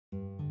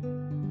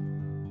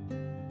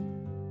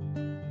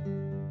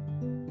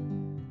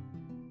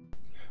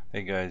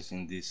Hey guys,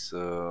 in this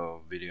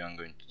video I'm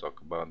going to talk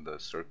about the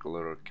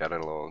circular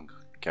catalog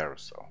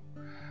carousel.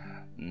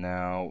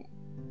 Now,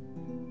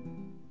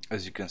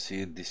 as you can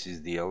see, this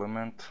is the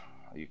element.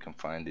 You can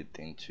find it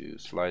into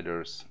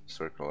sliders.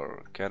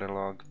 Circular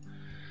catalog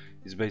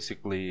is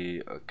basically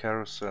a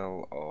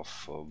carousel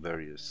of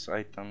various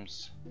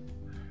items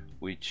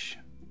which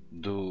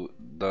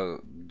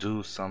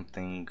do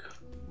something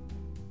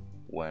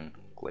when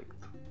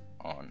clicked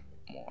on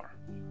more.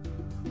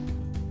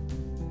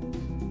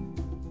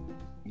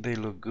 They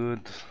look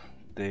good,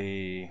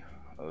 they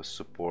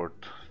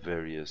support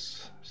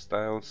various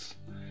styles,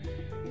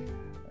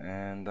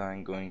 and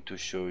I'm going to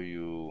show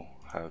you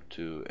how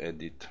to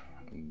edit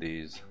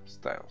these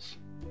styles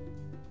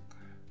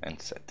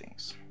and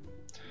settings.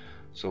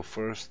 So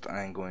first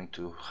I'm going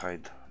to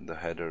hide the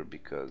header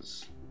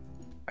because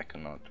I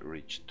cannot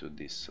reach to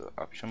this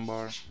option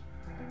bar,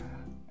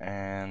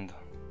 and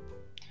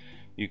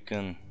you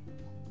can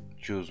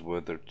choose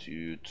whether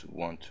to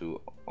want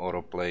to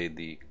autoplay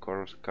the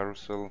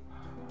carousel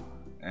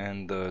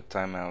and the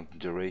timeout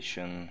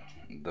duration,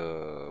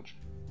 the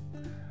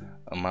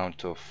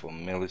amount of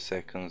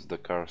milliseconds the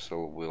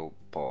carousel will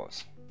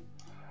pause.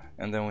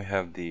 And then we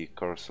have the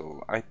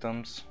carousel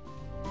items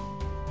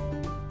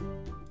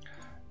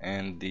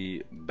and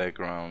the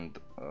background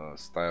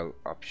style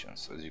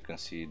options. As you can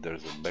see,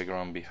 there's a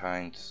background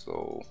behind,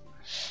 so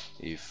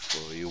if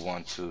you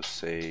want to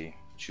say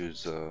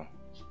choose a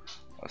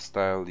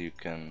style, you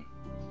can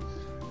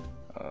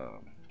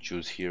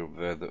choose here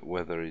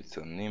whether it's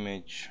an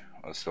image,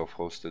 a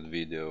self-hosted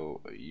video,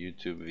 a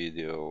YouTube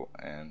video,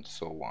 and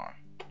so on.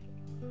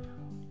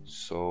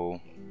 So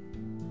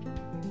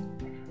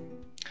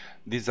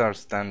these are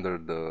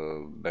standard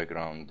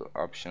background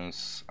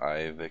options.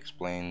 I've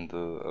explained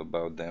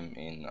about them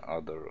in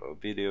other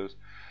videos.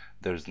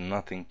 There's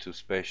nothing too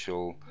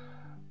special.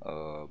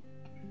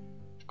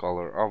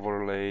 Color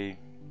overlay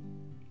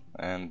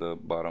and the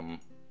bottom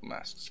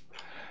masks.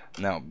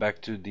 Now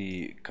back to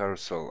the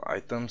carousel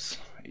items.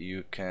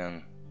 You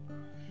can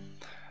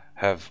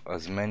have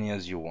as many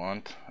as you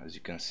want. As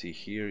you can see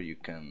here, you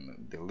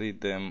can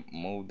delete them,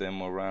 move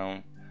them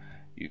around,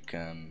 you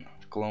can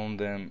clone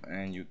them,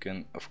 and you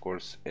can of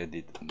course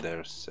edit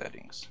their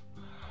settings.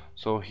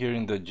 So here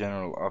in the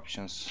general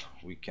options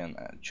we can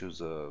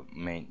choose a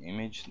main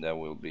image that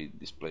will be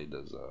displayed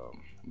as a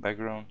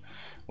background.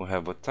 We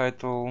have a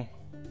title,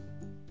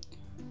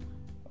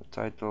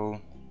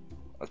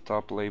 a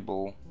top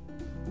label,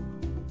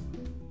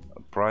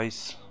 a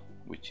price,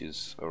 which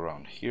is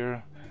around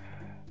here,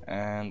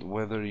 and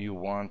whether you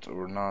want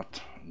or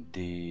not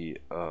the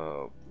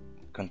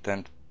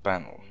content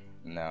panel.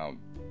 Now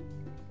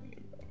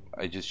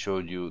I just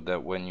showed you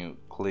that when you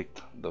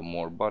clicked the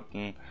more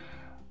button,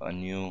 a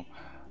new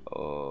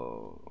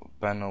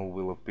panel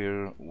will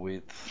appear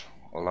with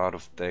a lot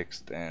of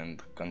text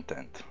and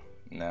content.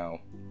 Now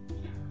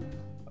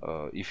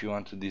if you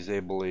want to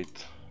disable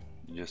it,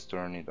 just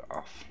turn it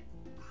off.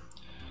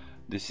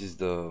 This is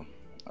the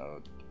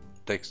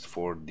text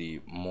for the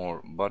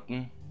more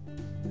button,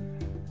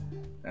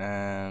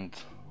 and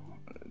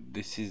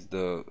this is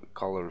the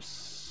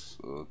colors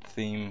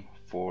theme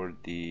for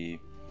the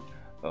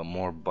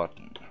more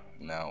button.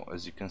 Now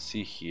as you can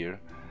see here,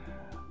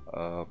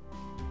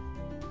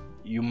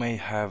 you may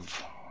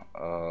have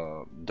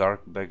a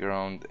dark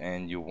background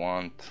and you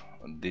want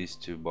these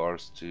two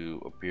bars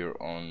to appear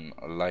on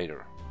a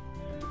lighter.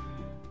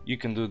 You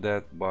can do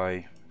that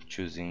by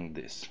choosing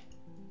this.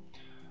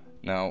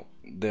 Now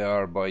they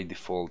are by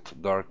default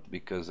dark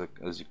because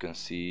as you can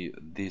see,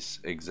 these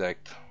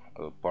exact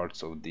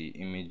parts of the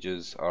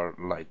images are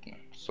lightened,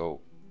 so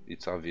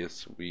it's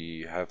obvious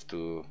we have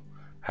to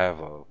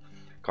have a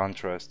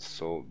contrast,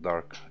 so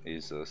dark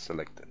is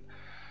selected.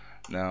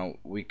 Now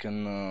we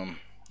can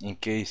in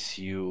case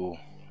you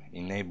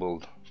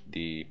enabled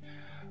the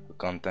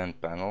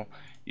content panel,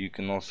 you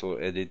can also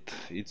edit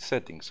its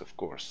settings, of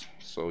course.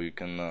 So you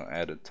can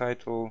add a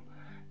title,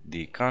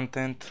 the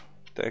content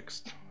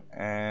text,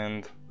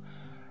 and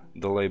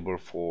the label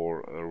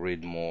for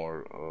read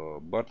more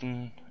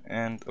button,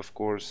 and of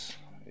course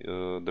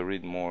the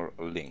read more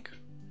link.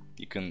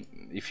 You can,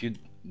 if you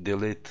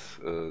delete,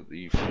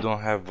 if you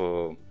don't have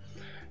a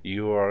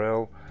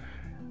URL,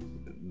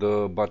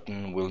 the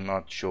button will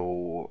not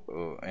show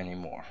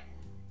anymore.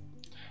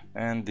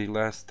 And the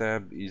last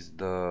tab is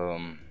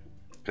the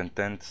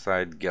content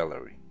side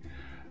gallery.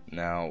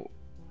 Now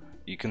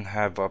you can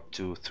have up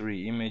to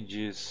 3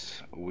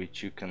 images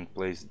which you can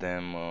place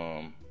them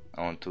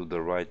onto the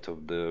right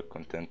of the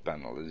content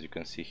panel. As you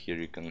can see here,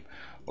 you can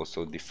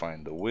also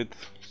define the width.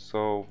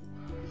 So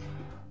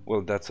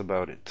well, that's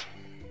about it.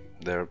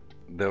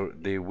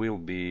 They will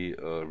be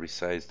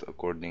resized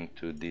according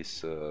to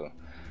this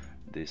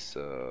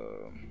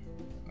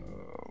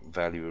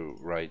value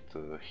right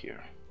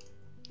here.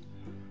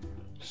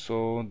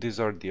 So these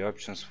are the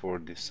options for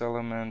this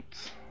element.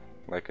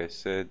 Like I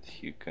said,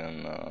 you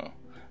can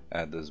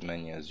add as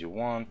many as you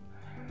want,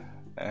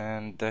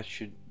 and that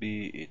should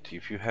be it.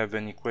 If you have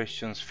any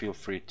questions, feel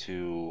free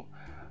to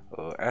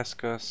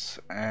ask us,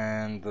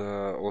 and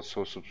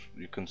also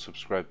you can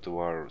subscribe to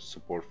our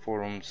support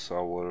forums.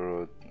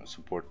 Our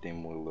support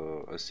team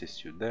will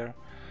assist you there.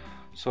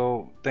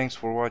 So thanks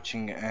for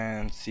watching,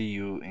 and see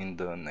you in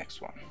the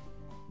next one.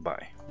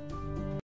 Bye.